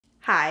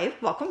Hi,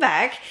 welcome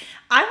back.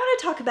 I want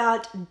to talk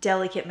about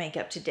delicate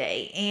makeup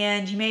today.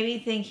 And you may be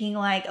thinking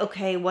like,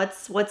 okay,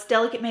 what's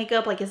delicate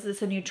makeup? Like, is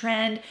this a new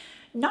trend?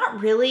 Not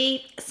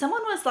really.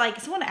 Someone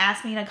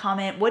asked me in a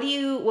comment, what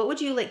would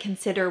you like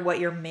consider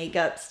what your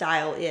makeup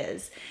style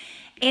is?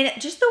 And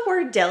just the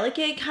word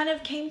delicate kind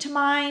of came to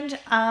mind.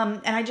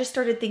 And I just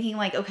started thinking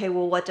like, okay,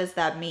 well, what does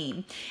that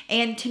mean?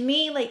 And to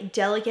me, like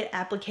delicate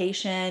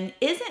application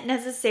isn't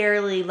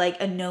necessarily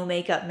like a no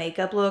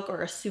makeup look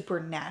or a super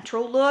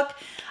natural look.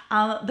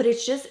 But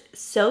it's just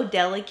so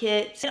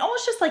delicate and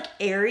almost just like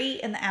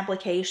airy in the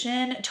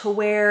application to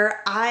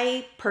where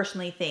I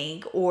personally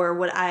think, or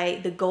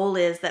the goal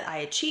is that I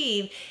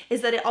achieve,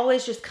 is that it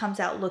always just comes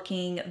out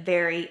looking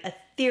very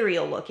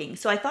ethereal looking.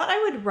 So I thought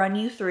I would run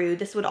you through.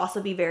 This would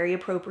also be very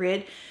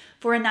appropriate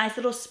for a nice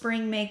little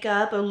spring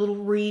makeup, a little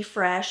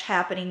refresh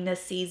happening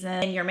this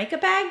season in your makeup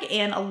bag.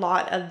 And a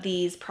lot of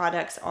these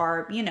products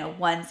are,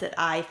 ones that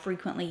I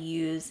frequently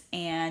use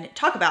and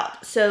talk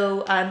about.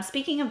 So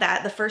speaking of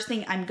that, the first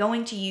thing I'm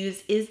going to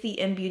use is the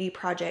InnBeauty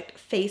Project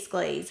Face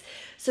Glaze.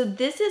 So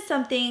this is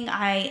something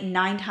I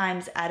 9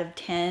 times out of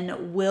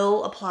 10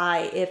 will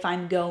apply if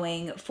I'm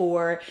going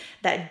for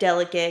that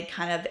delicate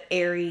kind of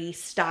airy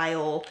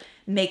style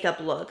makeup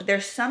look.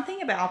 There's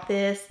something about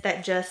this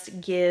that just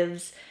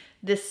gives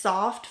this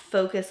soft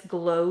focused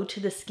glow to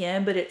the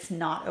skin, but it's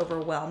not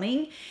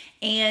overwhelming.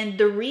 And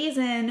the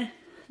reason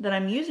that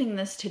I'm using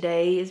this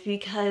today is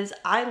because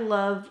I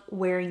love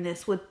wearing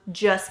this with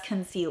just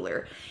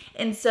concealer.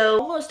 And so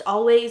almost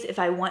always, if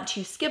I want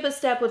to skip a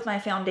step with my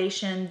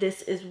foundation,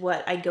 this is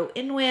what I go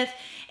in with.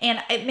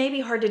 And it may be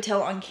hard to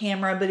tell on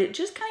camera, but it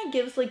just kind of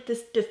gives like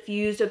this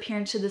diffused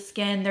appearance to the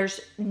skin.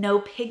 There's no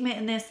pigment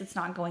in this. It's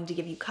not going to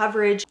give you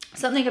coverage.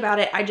 Something about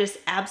it I just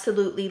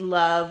absolutely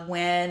love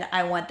when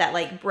I want that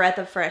like breath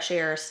of fresh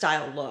air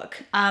style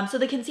look. So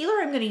the concealer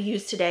I'm going to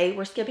use today,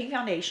 we're skipping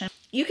foundation.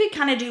 You could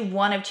kind of do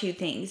one of two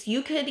things.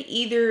 You could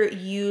either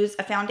use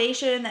a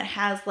foundation that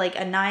has like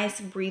a nice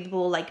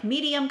breathable like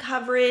medium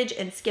coverage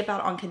and skip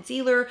out on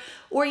concealer,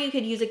 or you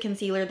could use a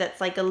concealer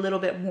that's like a little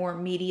bit more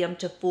medium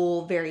to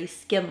full, very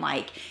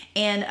skin-like.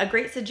 And a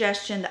great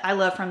suggestion that I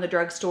love from the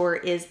drugstore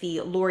is the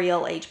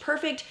L'Oreal Age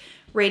Perfect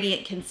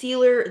Radiant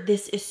Concealer.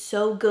 This is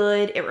so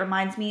good. It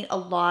reminds me a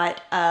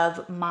lot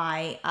of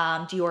my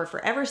Dior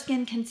Forever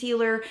Skin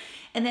Concealer.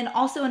 And then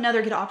also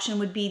another good option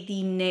would be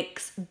the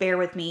NYX Bear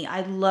With Me.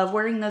 I love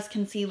wearing those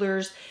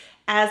concealers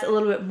as a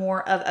little bit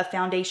more of a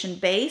foundation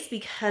base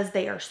because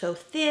they are so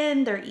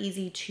thin, they're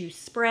easy to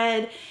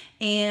spread.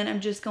 And I'm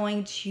just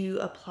going to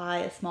apply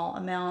a small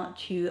amount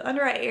to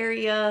under eye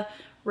area,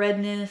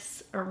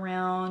 redness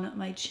around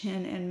my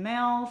chin and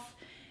mouth.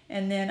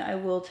 And then I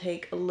will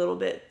take a little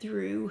bit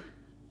through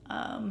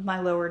my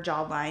lower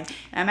jawline.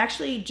 And I'm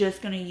actually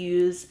just going to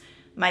use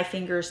my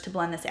fingers to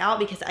blend this out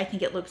because I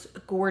think it looks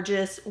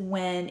gorgeous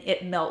when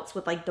it melts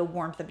with like the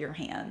warmth of your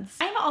hands.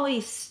 I'm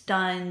always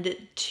stunned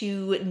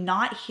to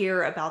not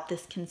hear about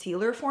this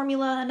concealer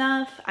formula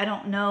enough. I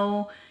don't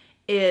know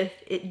if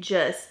it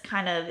just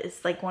kind of is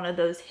like one of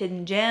those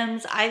hidden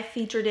gems. I've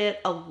featured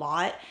it a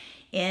lot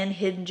in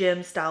hidden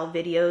gem style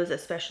videos,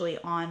 especially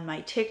on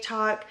my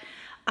TikTok.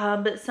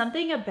 But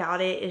something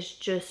about it is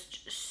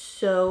just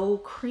so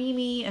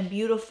creamy and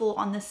beautiful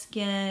on the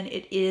skin.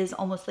 It is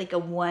almost like a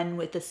one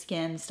with the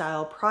skin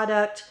style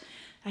product.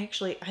 I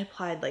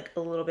applied like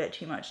a little bit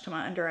too much to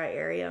my under eye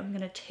area. I'm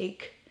gonna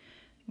take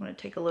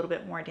a little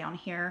bit more down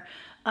here.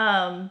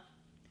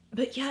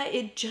 But yeah,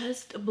 it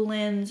just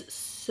blends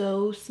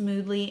so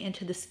smoothly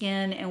into the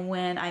skin. And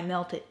when I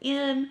melt it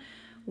in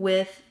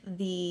with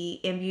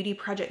the InnBeauty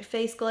Project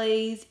Face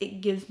Glaze,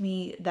 it gives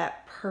me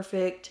that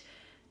perfect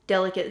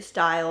delicate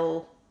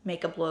style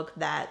makeup look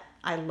that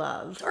I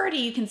love. Already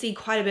you can see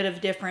quite a bit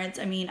of difference.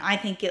 I mean, I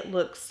think it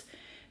looks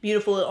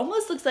beautiful. It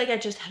almost looks like I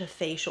just had a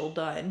facial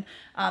done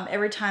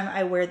every time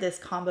I wear this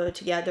combo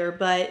together,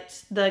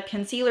 but the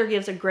concealer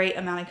gives a great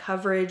amount of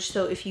coverage.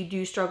 So if you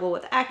do struggle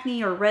with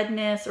acne or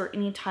redness or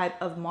any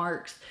type of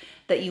marks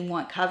that you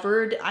want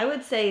covered, I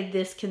would say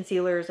this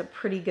concealer is a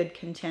pretty good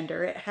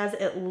contender. It has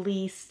at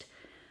least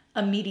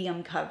a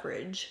medium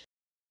coverage.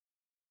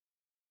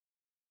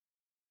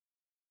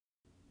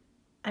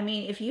 I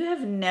mean, if you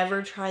have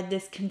never tried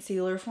this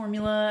concealer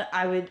formula,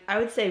 I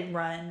would say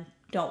run,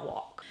 don't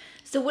walk.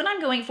 So when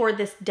I'm going for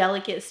this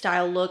delicate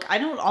style look, I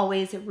don't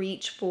always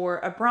reach for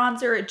a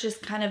bronzer. It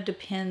just kind of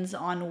depends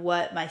on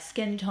what my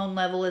skin tone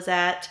level is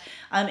at.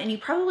 And you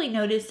probably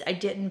noticed I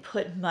didn't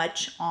put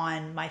much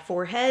on my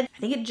forehead. I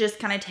think it just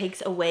kind of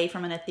takes away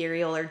from an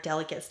ethereal or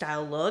delicate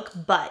style look,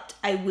 but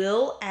I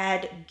will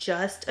add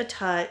just a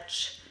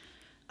touch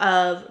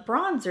of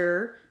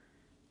bronzer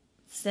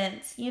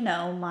since,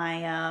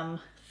 my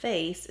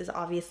face is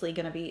obviously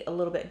going to be a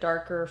little bit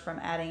darker from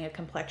adding a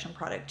complexion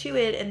product to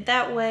it, and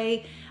that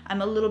way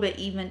I'm a little bit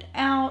evened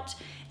out,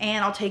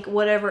 and I'll take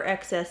whatever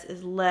excess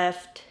is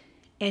left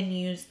and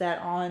use that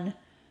on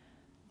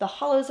the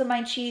hollows of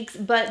my cheeks.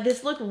 But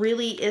this look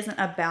really isn't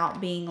about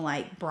being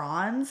like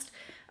bronzed.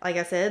 like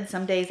I said,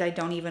 some days I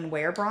don't even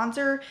wear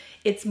bronzer.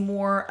 It's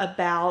more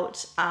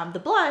about the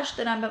blush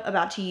that I'm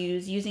about to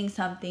use, using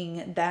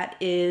something that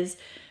is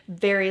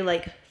very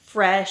like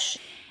fresh.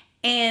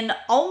 And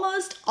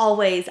almost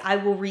always I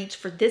will reach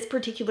for this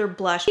particular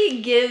blush.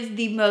 It gives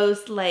the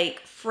most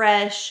like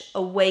fresh,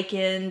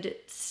 awakened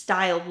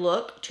styled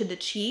look to the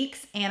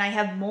cheeks. And I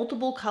have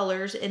multiple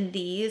colors in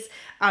these.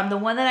 The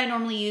one that I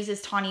normally use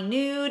is Tawny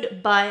Nude,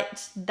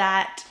 but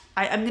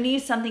I'm gonna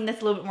use something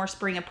that's a little bit more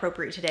spring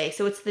appropriate today.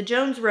 So it's the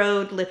Jones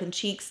Road Lip and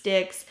Cheek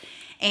Sticks.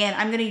 And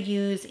I'm gonna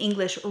use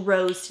English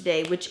Rose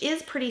today, which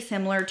is pretty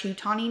similar to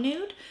Tawny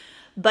Nude,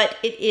 but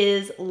it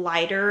is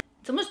lighter.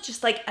 It's almost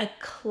just like a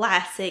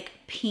classic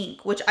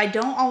pink, which I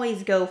don't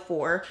always go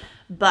for,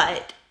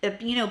 but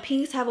you know,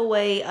 pinks have a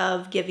way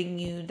of giving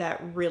you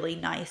that really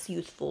nice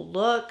youthful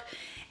look.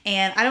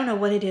 And I don't know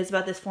what it is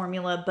about this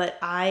formula, but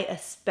I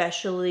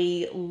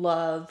especially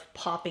love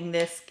popping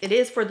this. It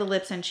is for the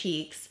lips and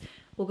cheeks.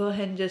 We'll go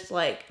ahead and just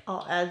like,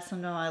 I'll add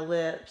some to my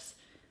lips.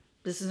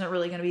 This isn't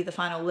really gonna be the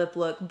final lip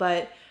look,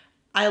 but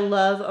I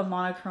love a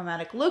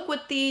monochromatic look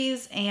with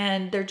these,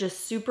 and they're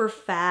just super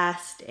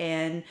fast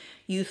and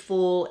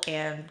youthful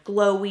and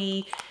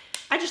glowy.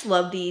 I just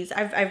love these.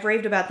 I've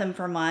raved about them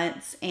for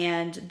months,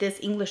 and this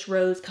English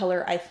Rose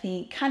color I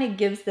think kind of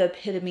gives the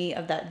epitome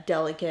of that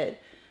delicate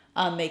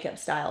makeup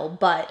style.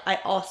 But I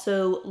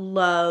also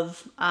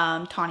love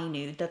Tawny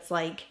Nude. That's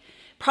like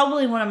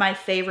probably one of my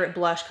favorite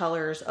blush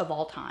colors of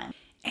all time.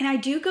 And I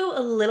do go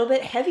a little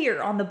bit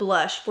heavier on the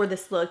blush for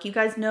this look. You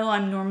guys know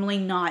I'm normally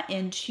not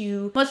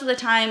into, most of the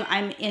time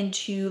I'm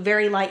into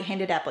very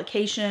light-handed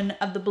application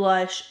of the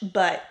blush,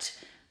 but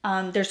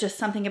there's just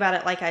something about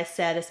it, like I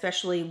said,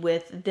 especially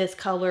with this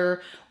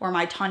color or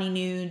my Tawny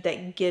Nude,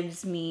 that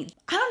gives me,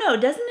 I don't know,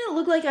 doesn't it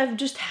look like I've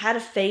just had a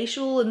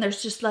facial and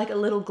there's just like a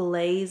little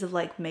glaze of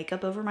like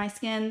makeup over my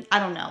skin? I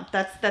don't know.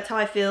 That's how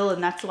I feel,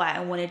 and that's why I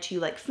wanted to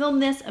like film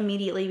this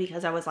immediately,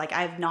 because I was like,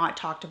 I have not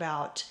talked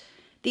about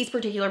these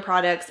particular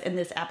products and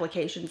this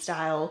application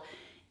style,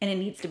 and it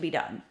needs to be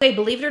done. Okay,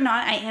 believe it or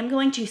not, I am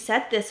going to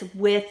set this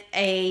with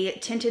a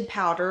tinted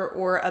powder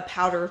or a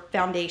powder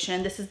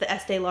foundation. This is the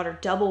Estee Lauder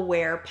Double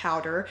Wear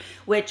Powder,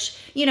 which,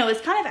 you know, is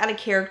kind of out of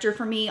character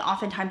for me.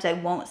 Oftentimes I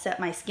won't set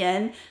my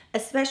skin,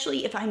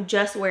 especially if I'm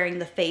just wearing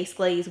the face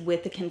glaze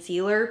with the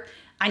concealer.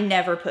 I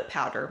never put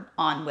powder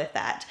on with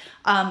that.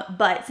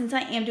 But since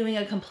I am doing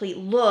a complete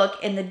look,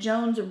 and the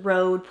Jones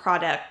Road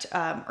product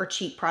or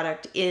cheap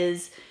product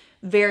is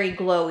very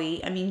glowy.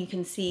 I mean, you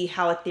can see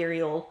how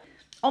ethereal,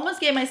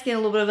 almost gave my skin a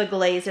little bit of a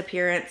glazed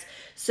appearance.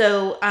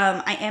 So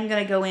I am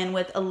gonna go in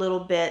with a little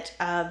bit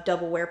of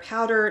Double Wear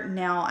powder.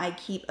 Now I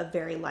keep a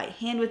very light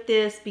hand with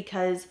this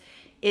because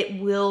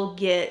it will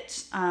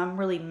get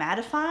really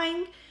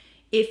mattifying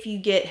if you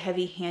get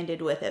heavy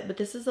handed with it. But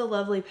this is a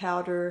lovely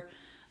powder.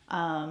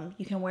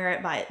 You can wear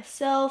it by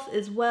itself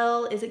as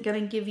well. Is it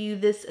gonna give you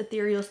this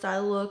ethereal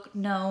style look?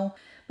 No.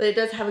 But it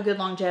does have a good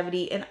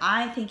longevity, and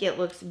I think it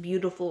looks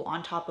beautiful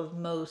on top of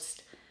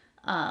most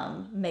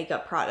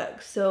makeup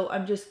products. So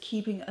I'm just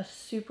keeping a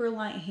super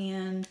light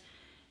hand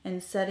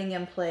and setting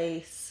in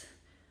place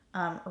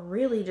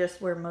really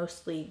just where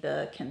mostly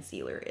the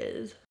concealer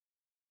is.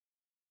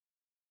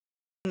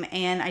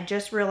 And I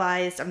just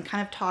realized I'm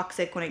kind of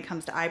toxic when it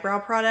comes to eyebrow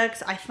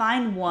products. I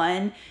find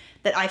one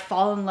that I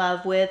fall in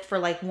love with for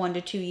like 1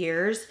 to 2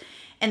 years,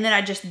 and then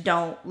I just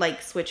don't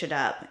like switch it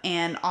up.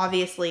 And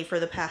obviously for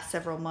the past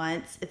several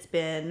months, it's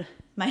been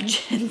my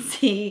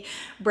GenSee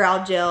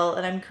brow gel,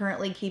 and I'm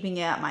currently keeping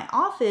it at my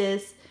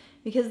office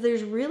because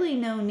there's really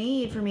no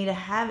need for me to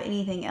have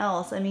anything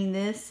else. I mean,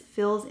 this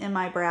fills in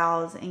my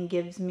brows and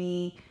gives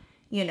me,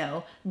 you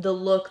know, the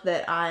look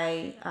that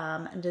I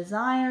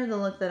desire, the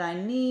look that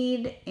I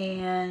need.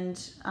 And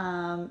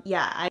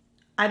yeah,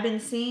 I've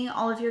been seeing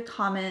all of your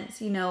comments,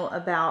 you know,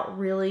 about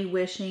really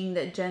wishing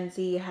that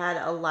GenSee had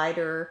a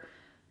lighter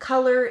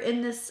color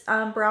in this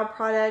brow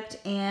product,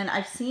 and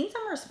I've seen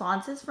some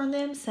responses from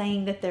them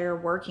saying that they're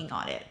working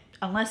on it.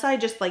 Unless I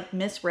just like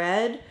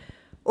misread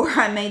or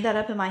I made that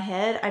up in my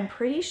head, I'm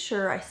pretty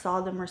sure I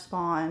saw them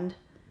respond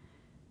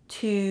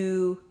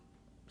to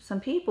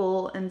some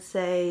people and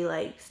say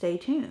like, stay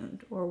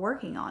tuned, or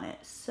working on it.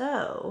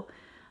 So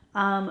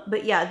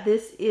but yeah,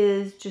 this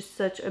is just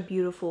such a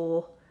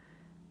beautiful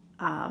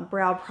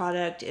brow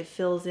product. It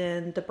fills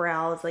in the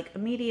brows like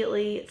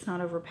immediately. It's not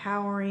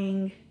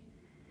overpowering.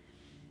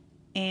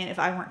 And if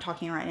I weren't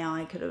talking right now,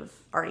 I could have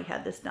already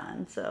had this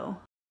done, so.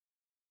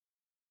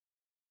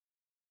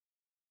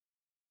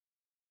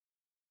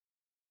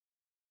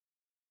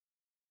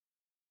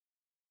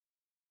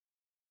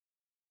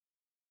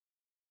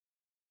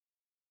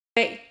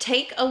 Okay,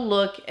 take a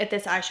look at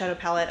this eyeshadow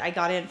palette I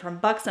got in from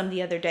Buxom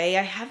the other day.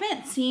 I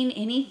haven't seen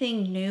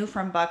anything new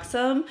from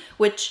Buxom,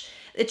 which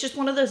it's just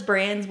one of those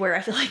brands where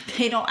I feel like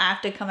they don't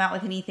have to come out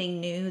with anything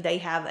new. They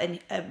have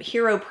a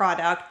hero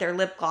product, their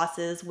lip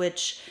glosses,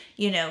 which,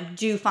 you know,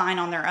 do fine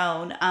on their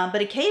own.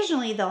 But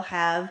occasionally they'll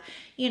have,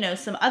 you know,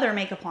 some other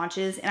makeup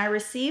launches. And I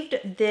received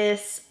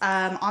this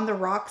On the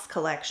Rocks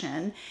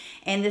collection.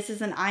 And this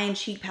is an eye and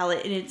cheek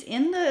palette. And it's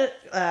in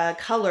the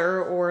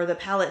color, or the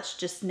palette's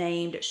just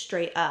named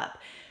Straight Up.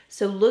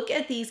 So look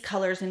at these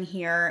colors in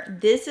here.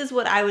 This is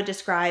what I would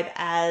describe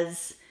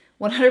as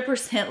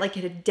 100% like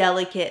a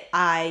delicate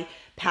eye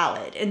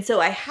palette. And so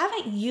I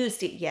haven't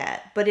used it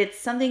yet, but it's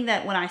something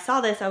that when I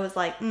saw this, I was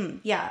like,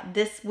 yeah,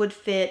 this would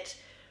fit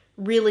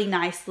really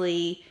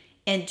nicely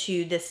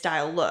into this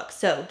style look.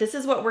 So this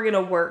is what we're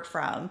going to work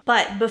from.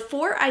 But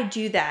before I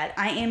do that,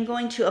 I am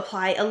going to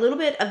apply a little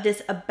bit of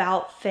this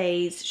About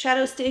Face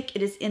shadow stick.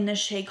 It is in the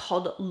shade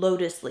called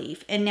Lotus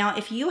Leaf. And now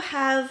if you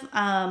have,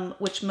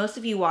 which most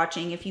of you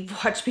watching, if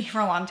you've watched me for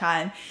a long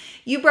time,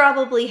 you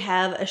probably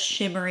have a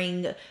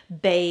shimmering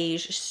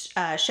beige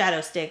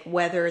shadow stick,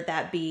 whether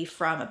that be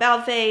from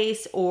About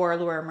Face or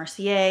Laura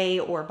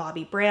Mercier or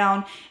Bobbi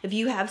Brown. If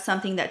you have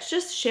something that's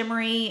just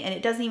shimmery, and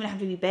it doesn't even have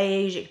to be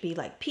beige, it could be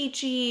like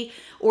peachy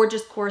or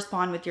just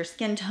correspond with your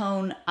skin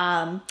tone,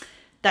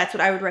 that's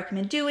what I would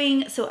recommend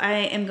doing. So I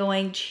am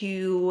going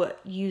to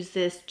use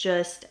this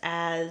just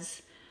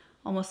as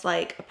almost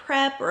like a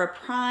prep or a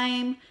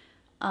prime,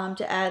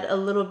 to add a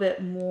little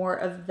bit more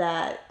of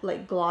that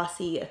like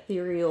glossy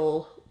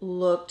ethereal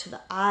look to the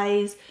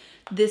eyes.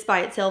 This by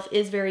itself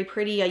is very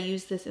pretty. I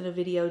used this in a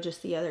video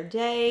just the other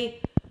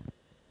day.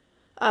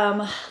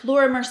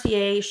 Laura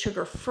Mercier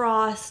Sugar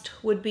Frost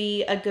would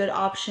be a good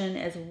option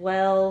as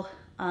well.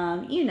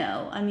 You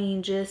know, I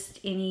mean, just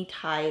any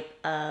type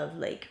of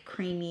like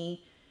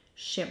creamy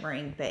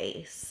shimmering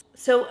base.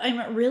 So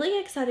I'm really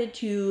excited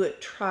to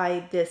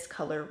try this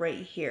color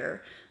right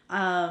here.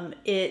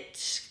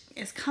 It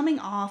is coming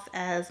off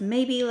as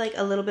maybe like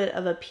a little bit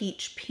of a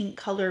peach pink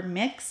color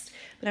mixed,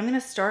 but I'm going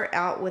to start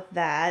out with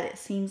that. It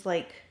seems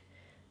like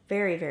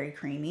very, very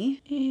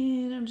creamy.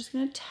 And I'm just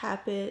going to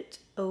tap it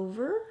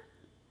over.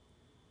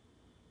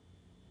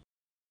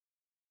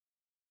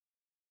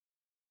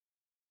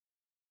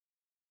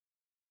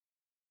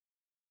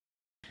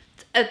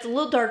 It's a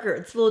little darker.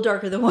 It's a little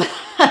darker than what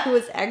I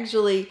was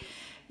actually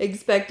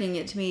expecting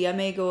it to be. I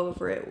may go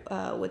over it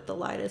with the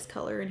lightest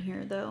color in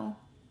here though.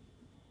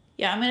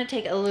 Yeah, I'm going to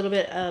take a little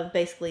bit of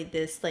basically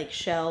this like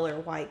shell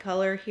or white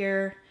color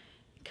here.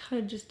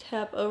 Kind of just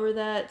tap over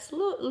that. It's a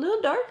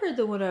little darker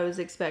than what I was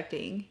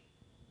expecting.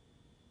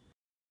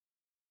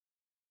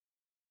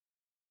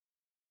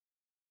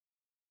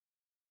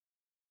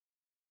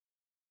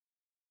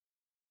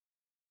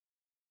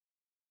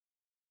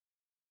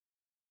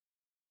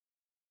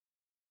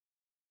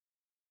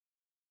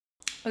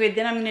 Okay,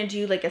 then I'm going to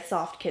do like a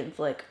soft kin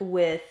flick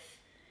with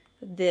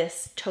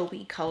this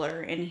taupey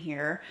color in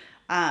here.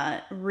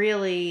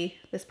 Really,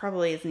 this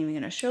probably isn't even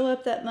going to show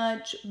up that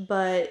much,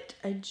 but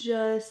I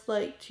just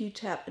like to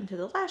tap into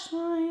the lash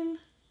line.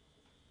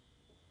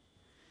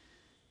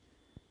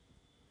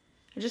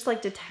 I just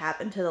like to tap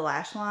into the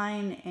lash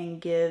line and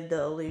give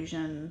the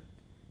illusion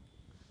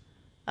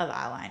of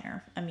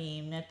eyeliner. I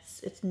mean,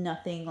 it's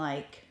nothing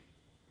like,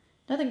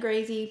 nothing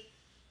crazy.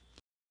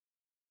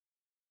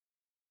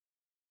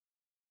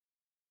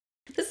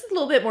 This is a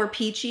little bit more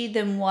peachy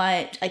than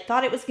what I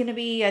thought it was going to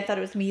be. I thought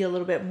it was going to be a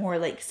little bit more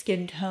like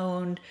skin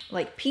toned,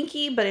 like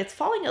pinky, but it's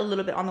falling a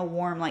little bit on the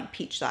warm, like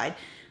peach side.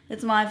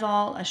 It's my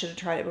fault. I should have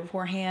tried it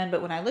beforehand,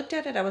 but when I looked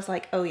at it, I was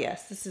like, oh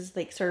yes, this is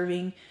like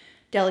serving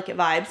delicate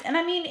vibes. And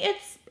I mean,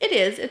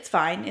 it's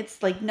fine.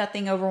 It's like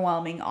nothing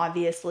overwhelming,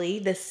 obviously.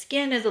 The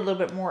skin is a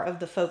little bit more of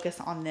the focus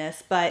on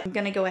this, but I'm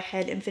going to go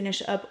ahead and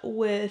finish up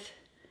with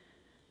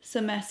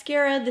some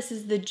mascara. This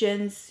is the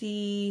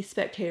GenSee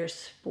Spectator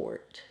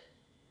Sport.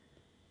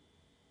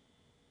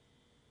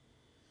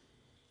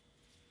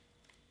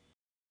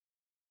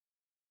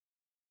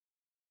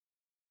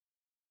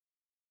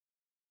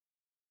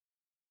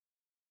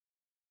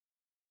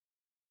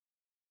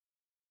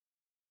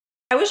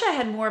 I wish I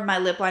had more of my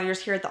lip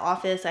liners here at the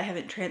office. I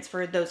haven't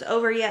transferred those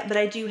over yet, but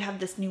I do have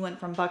this new one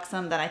from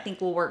Buxom that I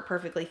think will work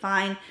perfectly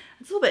fine.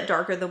 It's a little bit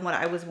darker than what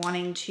I was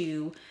wanting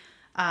to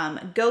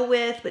go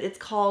with, but it's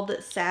called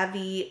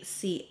Savvy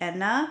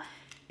Sienna.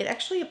 It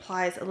actually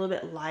applies a little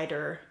bit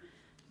lighter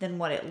than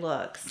what it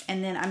looks.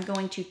 And then I'm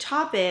going to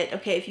top it.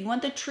 Okay, if you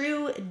want the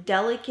true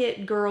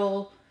delicate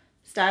girl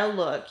style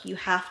look, you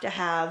have to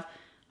have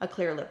a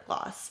clear lip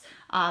gloss.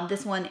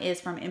 This one is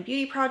from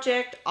InnBeauty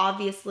Project.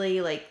 Obviously,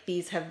 like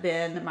these have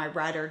been my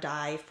ride or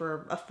die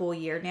for a full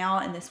year now,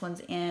 and this one's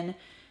in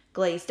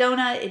Glazed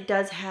Donut. It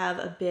does have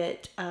a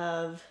bit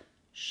of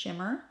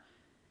shimmer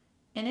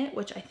in it,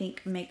 which I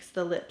think makes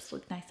the lips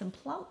look nice and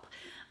plump.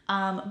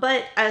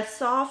 But a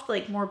soft,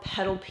 like more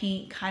petal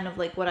pink, kind of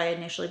like what I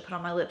initially put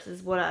on my lips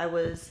is what I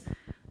was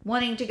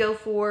wanting to go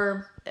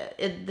for.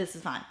 This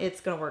is fine. It's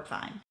gonna work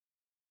fine.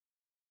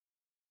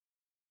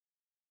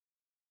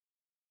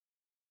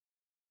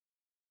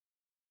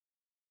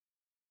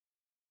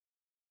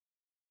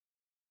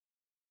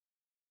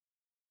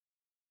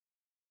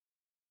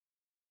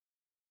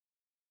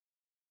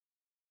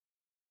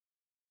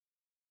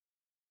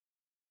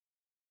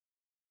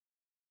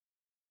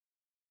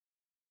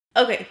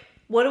 Okay,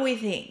 what do we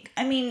think?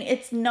 I mean,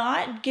 it's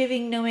not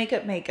giving no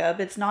makeup makeup.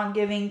 It's not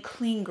giving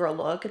clean girl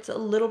look. It's a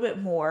little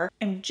bit more.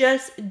 I'm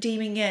just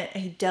deeming it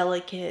a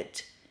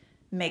delicate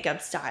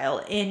makeup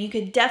style, and you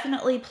could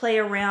definitely play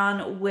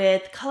around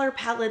with color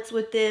palettes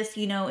with this.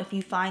 You know, if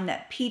you find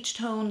that peach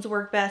tones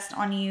work best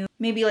on you,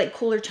 maybe like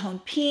cooler tone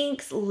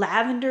pinks,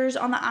 lavenders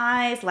on the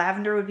eyes.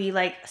 Lavender would be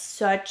like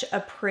such a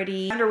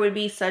pretty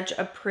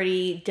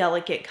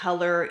delicate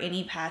color.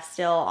 Any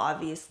pastel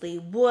obviously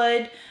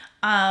would.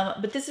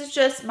 But this is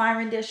just my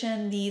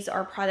rendition. These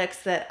are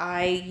products that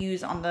I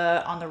use on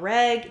the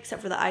reg,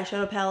 except for the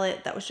eyeshadow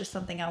palette. That was just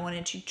something I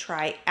wanted to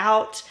try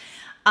out.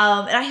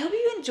 And I hope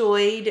you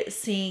enjoyed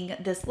seeing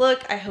this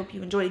look. I hope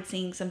you enjoyed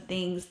seeing some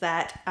things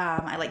that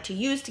I like to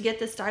use to get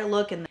this style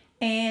look,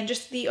 and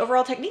just the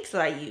overall techniques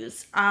that I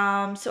use.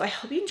 So I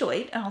hope you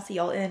enjoyed, and I'll see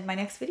y'all in my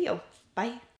next video. Bye.